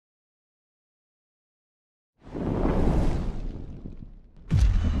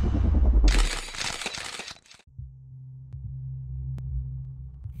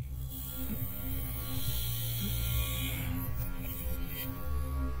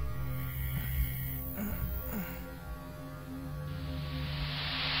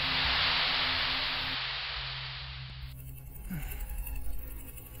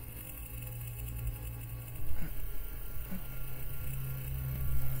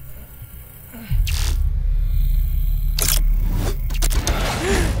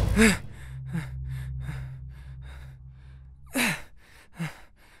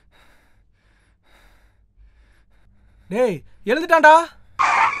டேய் எழுந்துட்டான்டா.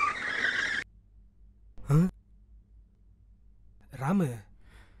 ராமு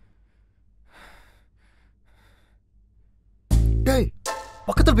டேய்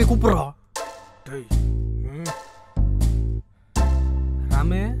பக்கத்துல போய் கூப்பிடுறா. டேய்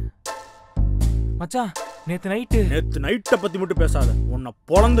ராமு மச்சான் நேத்து நைட்டை பத்தி மட்டும் பேசாத, உன்னை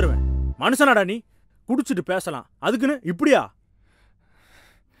பொளந்துருவேன். மனுஷனாடா நீ? குடிச்சிட்டு பேசலாம், அதுக்குன்னு இப்படியா?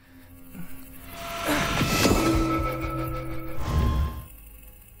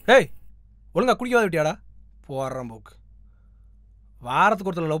 டேய் ஒழுங்கா குடிக்காத விட்டியாடா? போடுறான் போக்கு. வாரத்துக்கு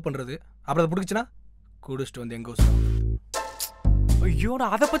ஒருத்தர் லவ் பண்றது, அப்புறம் அதை பிடிக்குச்சுன்னா குடிச்சிட்டு வந்து எங்க ஊசம். ஐயோடா,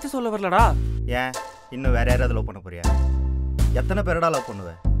 அதை பத்தி சொல்ல வரலடா. ஏன் இன்னும் வேற யாராவது லவ் பண்ண போறியா? எத்தனை பேரடா லவ்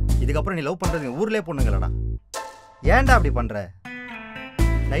பண்ணுவ? இதுக்கப்புறம் நீ லவ் பண்றது ஊர்லயே பொண்ணுங்களடா. ஏன்டா அப்படி பண்ற?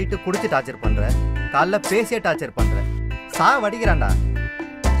 நைட்டு குடிச்சு டார்ச்சர் பண்ற, காலைல பேசியே டார்ச்சர் பண்ற. சா வடிக்கிறான்டா.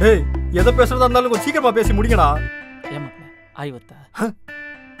 ஏய் எதை பேசுறதா இருந்தாலும் கொஞ்சம் சீக்கிரமா பேசி முடிங்கடா. ஏமாப்ல ஆய்வத்தா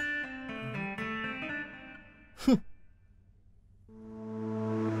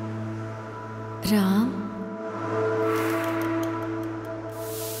ராம்.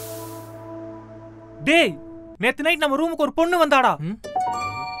 டேய் நேத்து நைட் நம்ம ரூமுக்கு ஒரு பொண்ணு வந்தாடா.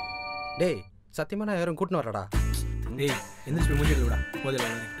 டேய் சத்தியமா நான் யாரும் கூட்டின்னு வரலடா. டேய் எந்திரிச்சு போய் மூஞ்சி விடா. போதல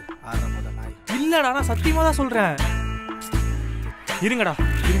ஆறா நாய். இல்லடா நான் சத்தியமா தான் சொல்றேன். இருங்கடா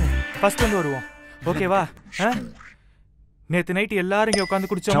இருங்க, ஃபர்ஸ்ட் வந்து வருவோம். ஓகேவா? நேத்து நைட் எல்லாரும் இங்க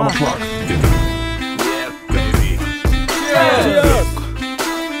உட்கார்ந்து குடிச்சோமா?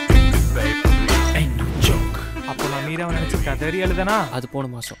 அப்போ நான் மீராவை நினைச்சிருக்கேன், தெரியலதானா? அது போன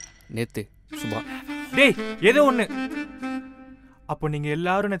மாசம் நேத்து சுபா. டேய் ஏதோ ஒண்ணு. அப்போ நீங்க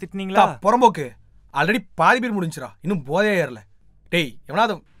எல்லாரும் என்ன திட்டினீங்களா? புறம்போக்கு ஆல்ரெடி பாதி பேர் முடிஞ்சிரா, இன்னும் போதே ஏறல. டேய்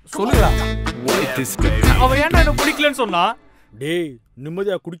எவனாவது சொல்லுடா. அவ ஏன்டா என்ன பிடிக்கலன்னு சொன்னா? டேய்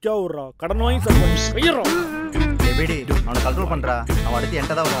நிம்மதியா குடிக்கா விடுறா, கடன் வாங்கி சாப்பிடுறா. எப்படி அவனை கண்ட்ரோல் பண்றா? அவன் அடுத்து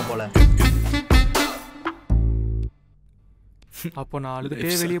என்கிட்ட தான் வருவான் போல. அப்போ நான்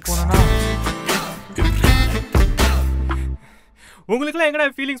அழுதுட்டே வெளியே போனா உங்களுக்குலாம் எங்கடா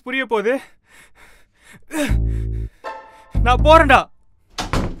ஃபீலிங்ஸ் புரிய போகுது? நான் போறேன்டா.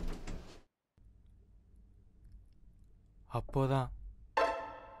 அப்போதான்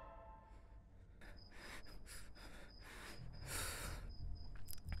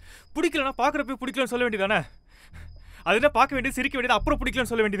பிடிக்கலன்னா பாக்குறப்ப பிடிக்கலன்னு சொல்ல வேண்டியதானே? அதுதான் பார்க்க வேண்டியது, சிரிக்க வேண்டியது, அப்புறம்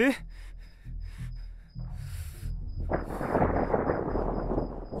பிடிக்கலன்னு சொல்ல வேண்டியது.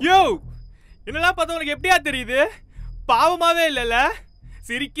 யோ என்னெல்லாம் பார்த்தா உனக்கு எப்படியா தெரியுது? பாவமாவே இல்லைல்ல?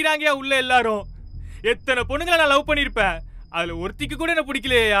 சிரிக்கிறாங்கயா உள்ள எல்லாரும். எத்தனை பொண்ணுங்களை நான் லவ் பண்ணியிருப்பேன், அதுல ஒருத்திக்கு கூட என்ன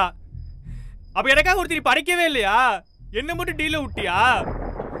பிடிக்கலையா? அப்ப எனக்காக ஒருத்தி படைக்கவே இல்லையா? என்ன மட்டும் டீல விட்டியா?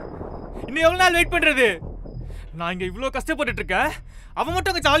 இன்னும் எவ்வளவு நாள் வெயிட் பண்றது? நான் இங்க இவ்வளவு கஷ்டப்பட்டுட்டு இருக்கேன், அவன்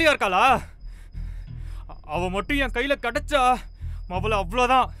மட்டும் அங்க ஜாலியா இருக்காளா? அவ மட்டும் என் கையில கிடைச்சா அவள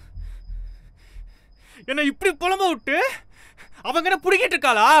அவ்வளவுதான். என்ன இப்படி புலம்ப விட்டு அவங்க என்ன பிடிக்கிட்டு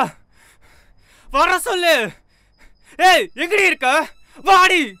இருக்காளா? வர சொல்லு. ஏய் எங்கடி இருக்க?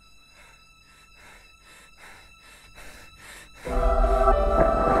 வாடி.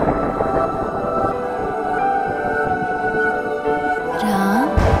 ராம்.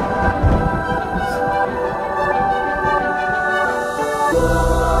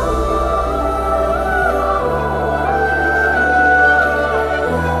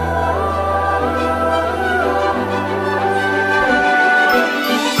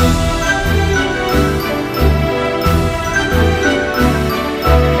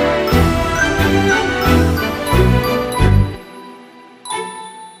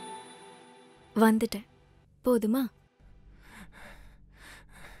 வந்துட்டேன், போதுமா?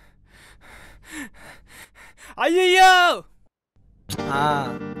 ஐயோ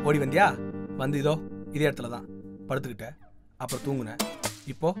ஓடி வந்தியா? வந்து இதோ இதே இடத்துல தான் படுத்துக்கிட்ட, அப்புறம் தூங்குன.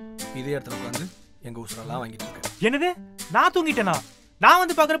 இப்போ இதே இடத்துல உட்காந்து எங்க உசுரெல்லாம் வாங்கிட்டு இருக்க. என்னது நான் தூங்கிட்டேனா? நான்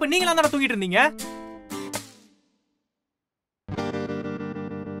வந்து பாக்குறப்ப நீங்களா தான் தூங்கிட்டு இருந்தீங்க.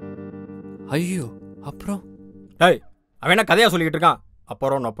 ஐயோ அப்புறம் டேய் அவன் என்ன கதையா சொல்லிக்கிட்டு இருக்கான்?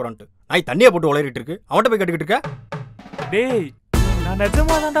 அப்புறம்ட்டு நாய் தண்ணியை போட்டு உளறிட்டு இருக்கு, அவன்கிட்ட போய் கட்டிக்கிட்டு இருக்க? டேய் நான்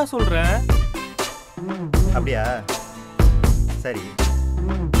நிஜமா தான்டா சொல்றேன். அப்படியா? சரி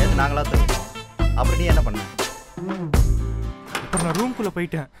நேற்று நாங்களா தூங்கிட்டோம், அப்புறம் நீ என்ன பண்ண? அப்புறம் நான் ரூம்குள்ள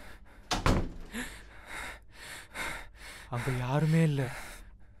போயிட்டேன், அங்க யாருமே இல்லை.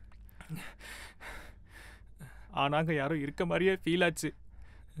 ஆனா அங்க யாரும் இருக்க மாதிரியே ஃபீல் ஆச்சு.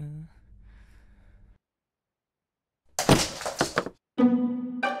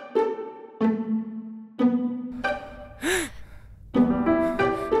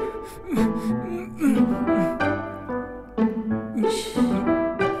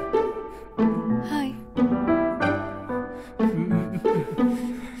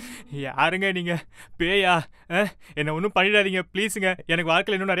 யாருங்க நீங்க பேயா? என்னை ஒன்றும் பண்ணிடாதீங்க ப்ளீஸுங்க. எனக்கு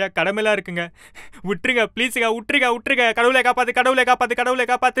வாழ்க்கையில் இன்னும் நிறையா கடமைலாம் இருக்குங்க. விட்டுருங்க ப்ளீஸுங்க, விட்டுருங்க. கடவுளை காப்பாத்து, கடவுளை காப்பாத்து, கடவுளை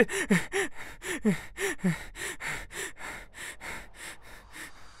காப்பாத்து.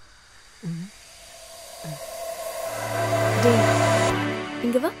 டேய்,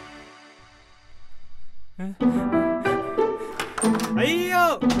 இங்க வா. ஐயோ!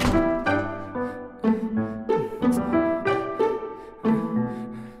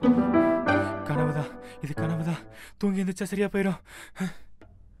 கனவுதான், இது கனவுதான். தூங்கி எழுந்திரிச்சா சரியா போயிடும்.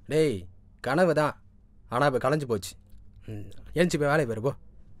 டேய் கனவு தான், ஆனால் இப்போ கலைஞ்சு போச்சு. எழுந்துச்சி போய் வேலையை பாரு போ.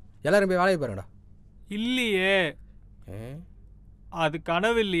 எல்லாரும் போய் வேலையை பாருங்கடா. இல்லையே, அது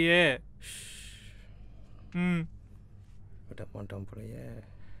கனவு இல்லையே. விட மாட்டோம் போலையே.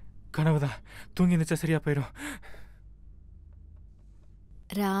 கனவுதான், தூங்கி எழுந்திரிச்சா சரியா போயிடும்.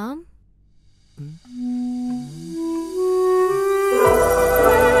 ராம்,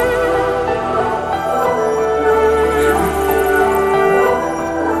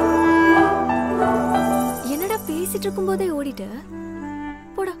 என்னடா பேசிட்டு இருக்கும் போதே ஓடிட்ட?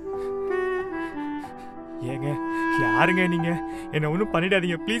 போடா. ஏங்க யாருங்க நீங்க? என்ன ஒன்றும்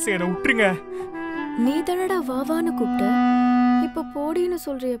பண்ணிடாதீங்க ப்ளீஸ், என்னை விட்டுருங்க. நீ தானடா வாவான்னு கூப்பிட்ட, இப்ப போடின்னு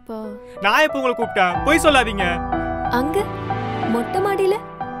சொல்றியப்பா. நான் எப்போ உங்களை கூப்பிட்டேன்? போய் சொல்லாதீங்க. அங்க மொட்டை மாடியில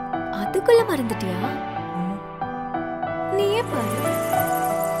அதுக்குள்ள மறந்துட்டியா? நீயே பாரு.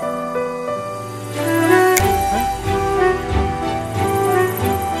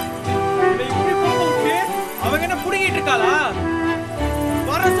 அவங்க என்ன புடுங்கிட்டு இருக்காளா?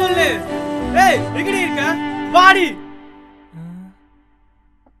 வர சொல்லு. ஏய் எங்கடி இருக்க? வாடி.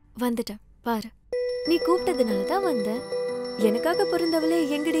 வந்துட்டேன் பாரு. நீ கூப்பிட்டதுனால தான் வந்தேன். எனக்காக பிறந்தவளே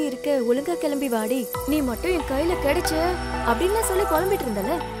எங்கடி இருக்க, ஒழுங்கா கிளம்பி வாடி. நீ மட்டும் என் கையில கிடைச்ச அப்படின்னு சொல்லி குழம்பிட்டு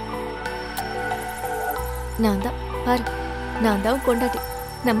இருந்தல. நான் தான் பாரு, நான் தான் கொண்டாட்டி.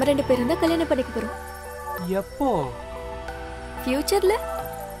 நம்ம 2 பேரும் தான் கல்யாணம் பண்ணிக்க போறோம். எப்போ? ஃபியூச்சர்ல.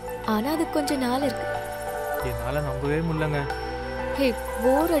 ஆனா அது கொஞ்சம் நாள் இருக்கு. என்னால நம்பவே முடியலங்க. ஹே,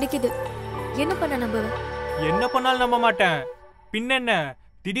 போர் அடிக்குது. என்ன பண்ண நம்புவ? என்ன பண்ணாலும் நம்ப மாட்டேன். பின்னென்ன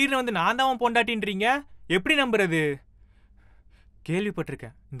திடீர்னு வந்து நான் தான் அவன் பொண்டாட்டின்றீங்க, எப்படி நம்புறது?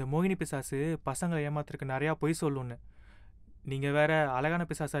 கேள்விப்பட்டிருக்கேன், இந்த மோகினி பிசாசு பசங்களை ஏமாத்துறதுக்கு நிறையா பொய் சொல்லுன்னு. நீங்க வேற அழகான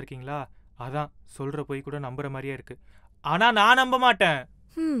பிசாசா இருக்கீங்களா, அதான் சொல்ற பொய் கூட நம்புற மாதிரியே இருக்கு. ஆனா நான் நம்ப மாட்டேன்.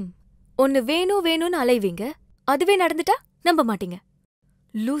 ஒன்னு வேணும் வேணும்னு அலைவீங்க, அதுவே நடந்துட்டா நம்ப மாட்டீங்க.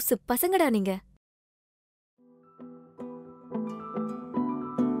 லூசு பசங்கடா நீங்க.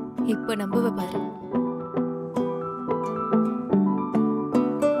 இப்ப நம்புவ பாரு.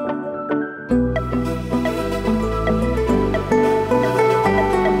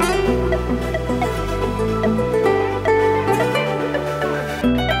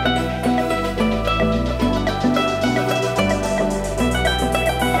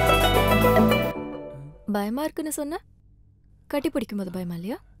 பயமா இருக்குன்னு சொன்ன, கட்டி பிடிக்கும் போது பயமா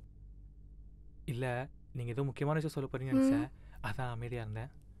இல்லையா? இல்ல, நீங்க ஏதோ முக்கியமான விஷயம் சொல்ல போறீங்கன்னு நினைச்சேன், அதான் அமைதியா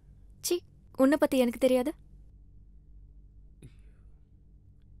இருந்தேன். சி, உன்னை பத்தி எனக்கு தெரியாது.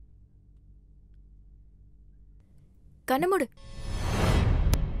 கண்ணமுடு.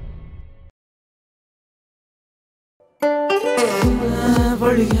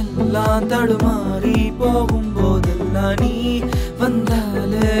 வழியெல்லாம் தடுமாறி போகும்போதெல்லாம் நீ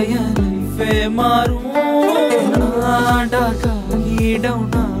வந்தாலே என் லைஃபே மாறும்.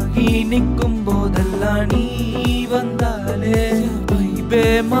 டவுனாகி நிற்கும் போதெல்லாம் நீ வந்தாலே வைபே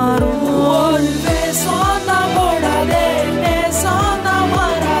மாறும். சொன்னா போடாதே, சொன்னா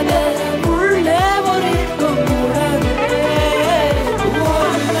மாறாதே, உள்ளே ஒரு இட்டும் கூடாதே.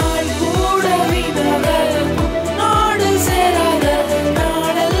 ஒரு நாள் கூட வீணாத, நாடு சேராத,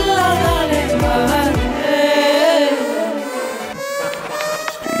 நாடெல்லாம் நாளே மாறே.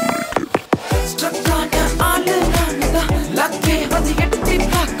 ஸ்ட்ரக்கான ஆளு நானுதான், லக்கே வந்து எட்டி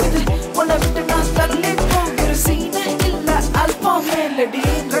பார்க்குது. உன்னை விட்டு நான் தள்ளி போகிற சீனே இல்ல, அல்பா மேலடி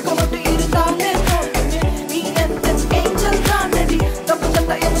ரெக்கமெண்ட் இருந்தாலே போதுமே. நீ எந்த ஏஞ்சல் தானடி, தப்பு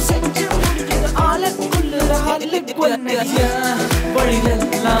தட்டா எவன் செஞ்சு முடியுது ஆளுக்குள்ள ஆளுக்குள்ள.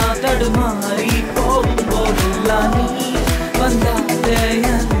 வழியெல்லாம் தடுமாறி போகும்போதெல்லாம் நீ வந்தாலே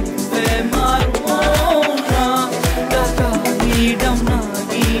என் லைஃபே மாறும். இடம்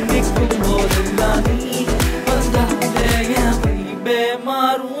நாகி நிற்கும் போதெல்லாம் நீ வந்தாலே என் வைபே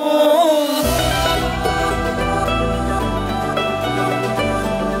மாறும்.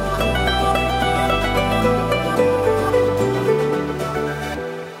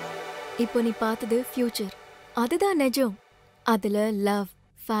 இப்போ நீ பார்த்தது ஃபியூச்சர், அதுதான் நிஜம். அதுல லவ்,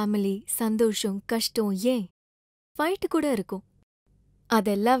 ஃபேமிலி, சந்தோஷம், கஷ்டம், ஏன் ஃபைட் கூட இருக்கும்.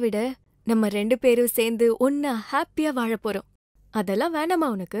 அதெல்லாம் விட நம்ம 2 பேரும் சேர்ந்து ஒன்னா ஹாப்பியா வாழ போறோம். அதெல்லாம் வேணாமா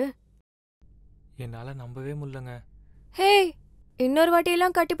உனக்கு? என்னால நம்பவே முடியலங்க. ஹே, இன்னொரு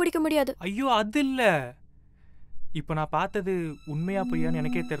வாட்டியெல்லாம் கட்டி பிடிக்க முடியாது. ஐயோ அது இல்ல. இப்போ நான் பார்த்தது உண்மையா பொய்யான்னு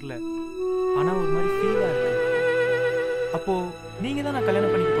எனக்கே தெரியல. ஆனா ஒரு மாதிரி ஃபீலா இருக்கு. அப்போ நீங்க தான் நான்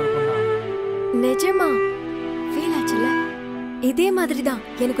கல்யாணம் பண்ணிக்க போற பொண்ணா? நிஜமா ஃபீல் ஆச்சுல? இதே மாதிரி தான்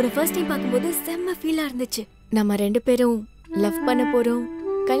எனக்கு ஒரு ஃபர்ஸ்ட் டைம் பார்க்கும்போது செம்ம ஃபீலா இருந்துச்சு. நம்ம 2 பேரும் லவ் பண்ண போறோம்,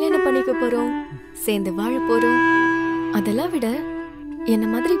 கல்யாணம் பண்ணிக்க போறோம், சேர்ந்து வாழ போறோம். அதெல்லாம் விட என்ன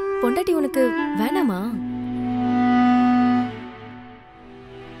மாதிரி பொண்டாட்டி உனக்கு வேணாமா?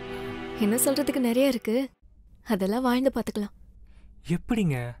 என்ன சொல்றதுக்கு நிறைய இருக்கு, அதெல்லாம் வாழ்ந்து பார்த்துக்கலாம்.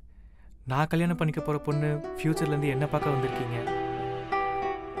 எப்படிங்க நான் கல்யாணம் பண்ணிக்க போற பொண்ணு ஃபியூச்சர்ல இருந்து என்ன பார்க்க வந்திருக்கீங்க?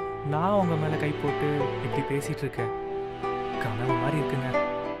 நான் உங்க மேல கை போட்டு இப்படி பேசிட்டு இருக்கேன். கனவு மாதிரி இருக்குங்க.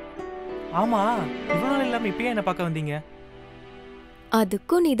 ஆமா, இவ்வளவு நாள் இல்லாம இப்பயே என்ன பார்க்க வந்தீங்க?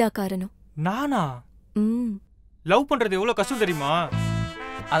 அதுக்கும் நீதான் காரணம். நானா? ம். லவ் பண்றது எவ்வளவு கஷ்டம் தெரியுமா?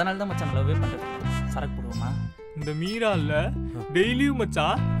 அதனால தான் மச்சான் லவ்வே பண்றது. சரக்கு போடுவோமா? இந்த மீரா இல்ல டெய்லியும்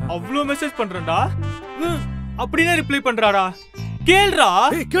மச்சான் அவ்வளவு மெசேஜ் பண்றேன்டா, அப்படியே ரிப்ளை பண்றாடா. கேளுடா.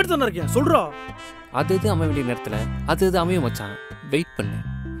 ஏய் கேட்டு தான இருக்கேன், சொல்றா. அது இது அமைய வேண்டிய நேரத்துல அது இது அமையும் மச்சான். வெயிட் பண்ணு.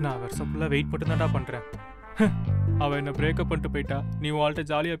 நான் வருஷம் ஃபுல்லா வெயிட் மட்டும் தான்டா பண்றேன். அவ என்ன பிரேக்கப் பண்ணிட்டு போயிட்டா. நீ வாழ்க்கை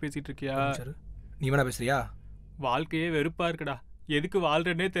ஜாலியா பேசிட்டு இருக்கியா? நீ வேணா பேசுறியா? வாழ்க்கையே வெறுப்பா இருக்குடா. எதுக்கு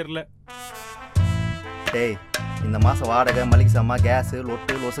வாழ்றேன்னே தெரியல. டேய், இந்த மாசம் வாடகை, மளிகை சாமா, கேஸ்,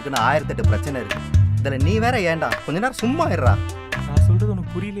 லொட்டு லொசுக்குன்னு 1008 பிரச்சனை இருக்கு. இதுல நீ வேற ஏன்டா கொஞ்ச நேரம் சும்மா இருடா. நான் சொல்றது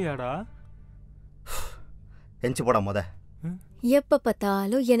உனக்கு புரியலையாடா? எஞ்சி போடா முத. எப்ப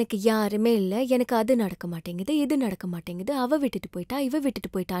பார்த்தாலும் எனக்கு யாருமே இல்ல, எனக்கு அது நடக்க மாட்டேங்குது, இது நடக்க மாட்டேங்குது, அவ விட்டுட்டு போயிட்டா, இவ விட்டுட்டு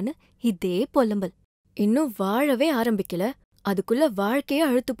போயிட்டான்னு இதே பொலம்பல். இன்னும் வாழவே ஆரம்பிக்கல, அதுக்குள்ள வாழ்க்கையே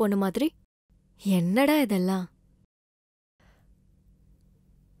அழுத்து போன மாதிரி. என்னடா இதெல்லாம்?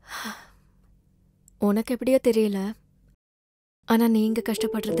 உனக்கு எப்படியோ தெரியல, ஆனா நீங்க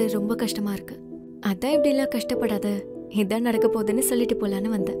கஷ்டப்படுறது ரொம்ப கஷ்டமா இருக்கு. அதான் இப்படிலாம் கஷ்டப்படாத, இதான் நடக்க போகுதுன்னு சொல்லிட்டு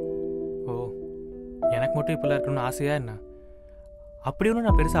போலான்னு வந்தேன். ஓ, எனக்கு மட்டும் இப்பெல்லாம் இருக்கணும்னு ஆசையா என்ன? அப்படி ஒன்றும்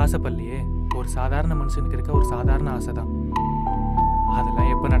நான் பெருசாக ஆசைப்படலையே. ஒரு சாதாரண மனுஷனுக்கு இருக்க ஒரு சாதாரண ஆசை தான்.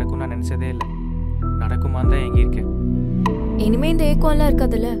 அதெல்லாம் எப்போ நடக்கும் நான் நினச்சதே இல்லை. நடக்குமான்னு தான் எங்கே இருக்கேன். இனிமே இந்த ஏக்கம்லாம்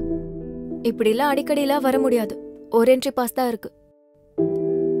இருக்காதுல்ல. இப்படிலாம் அடிக்கடிலாம் வர முடியாது. ஒரு என்ட்ரி பாஸ் தான் இருக்கு.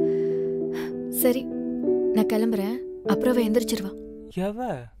 சரி, நான் கிளம்புறேன். அப்புறம் அவ எந்திரிச்சிருவா.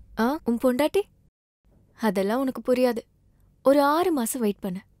 உன் பொண்டாட்டி? அதெல்லாம் உனக்கு புரியாது. ஒரு 6 மாசம் வெயிட்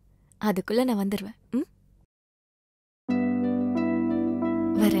பண்ண, அதுக்குள்ள நான் வந்துருவேன்.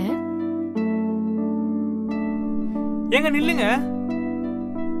 வரேன். ஏங்க நில்லுங்க.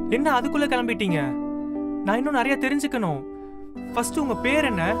 என்ன அதுக்குள்ள கிளம்பிட்டீங்க? நான் இன்னும் நிறைய தெரிஞ்சுக்கணும். ஃபர்ஸ்ட் உங்க பேர்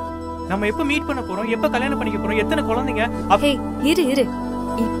என்ன? நம்ம எப்ப மீட் பண்ண போறோம்? எப்ப கல்யாணம் பண்ணிக்க போறோம்? எத்தனை குழந்தைங்க? இரு,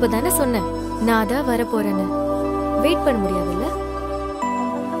 இப்பதானே சொன்னேன் நான் தான் வர போறேன்னு. வெயிட் பண்ண முடியாதுல்ல?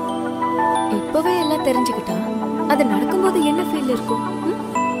 இப்பவே எல்லாம் தெரிஞ்சுக்கிட்டா அது நடக்கும்போது என்ன ஃபீல் இருக்கும்?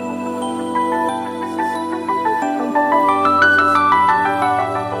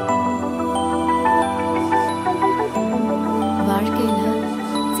 வாழ்க்கையில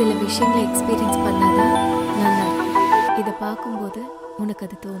சில விஷயங்களை எக்ஸ்பீரியன்ஸ் பண்ணாதான் நல்லா இருக்கும். இதை பார்க்கும்போது உனக்கு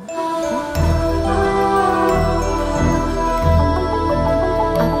அது தோணும்.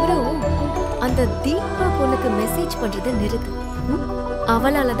 அப்புறம் அந்த தீபா உனக்கு மெசேஜ் பண்றதை நிறுத்து.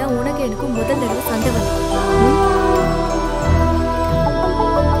 அவளாலதான் உனக்கு எனக்கும் முதல் தடவை சண்டை வந்து.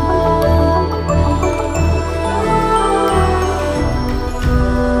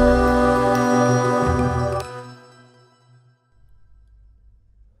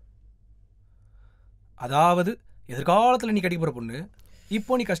 அதாவது எதிர்காலத்தில் நீ கட்டிக்க போகிற பொண்ணு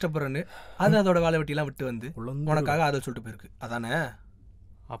இப்போ நீ கஷ்டப்படுறன்னு அது அதோட வேலை வெட்டிலாம் விட்டு வந்து உனக்காக அதை சொல்லிட்டு போயிருக்கு, அதானே?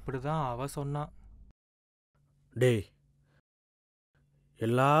 அப்படிதான் அவ சொன்னா. டேய்,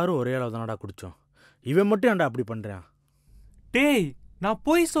 எல்லாரும் ஒரே அளவு தானடா குடிச்சோம். இவன் மட்டும் ஏன்டா அப்படி பண்றான்? டேய், நான்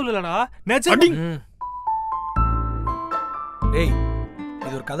போய் சொல்லலடா, நிஜம். டேய்,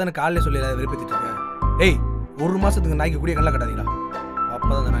 இது ஒரு கதனை காலையில சொல்லி வெறுப்பேத்திட்டு இருக்க. ஏய், 1 மாசத்துக்கு நாய்க்கு கூடிய கல்ல கட்டாதீங்களா?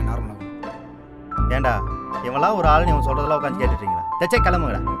 அப்பதான் அந்த நாய் நார்மலாகும். ஏண்டா இவெல்லாம் ஒரு ஆள், இவன் சொல்றதெல்லாம் உட்காந்து கேட்டுட்டீங்களா? தச்சே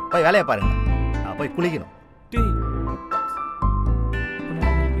கிளம்புங்கடா, போய் வேலையை பாருங்க. நான் போய் குளிக்கணும். டேய்,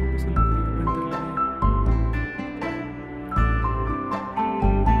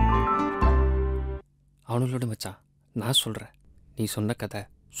 அவனுங்களோட மச்சான், நான் சொல்கிறேன், நீ சொன்ன கதை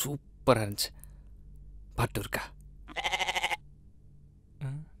சூப்பராக இருந்துச்சு. பாட்டு இருக்கா?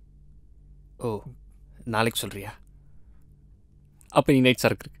 ஓ, நாளைக்கு சொல்கிறியா? அப்போ நீ நைட்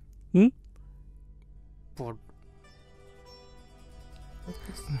சரக்கு இருக்கு.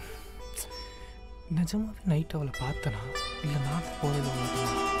 நிஜமாவே நைட் அவளை பார்த்தனா இல்லை நான் போனது?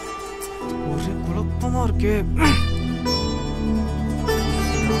 ஒரே குழப்பமா இருக்கே.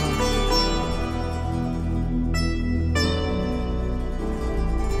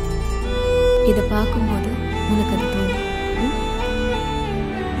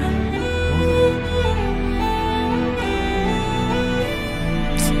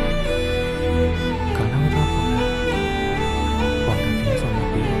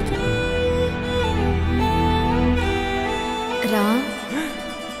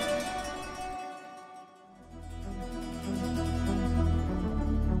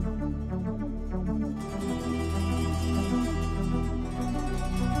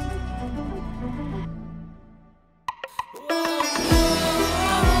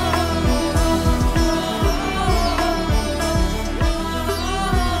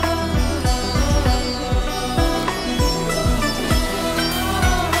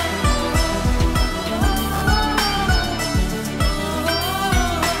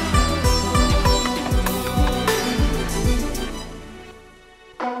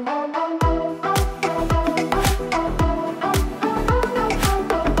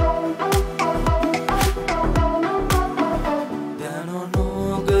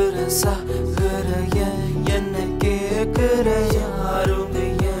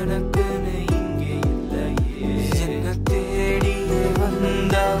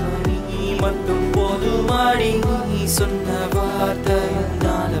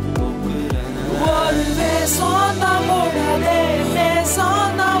 வார்த்தையினால போக்குறேன் ஒரு வேஷம் தான் போடாதே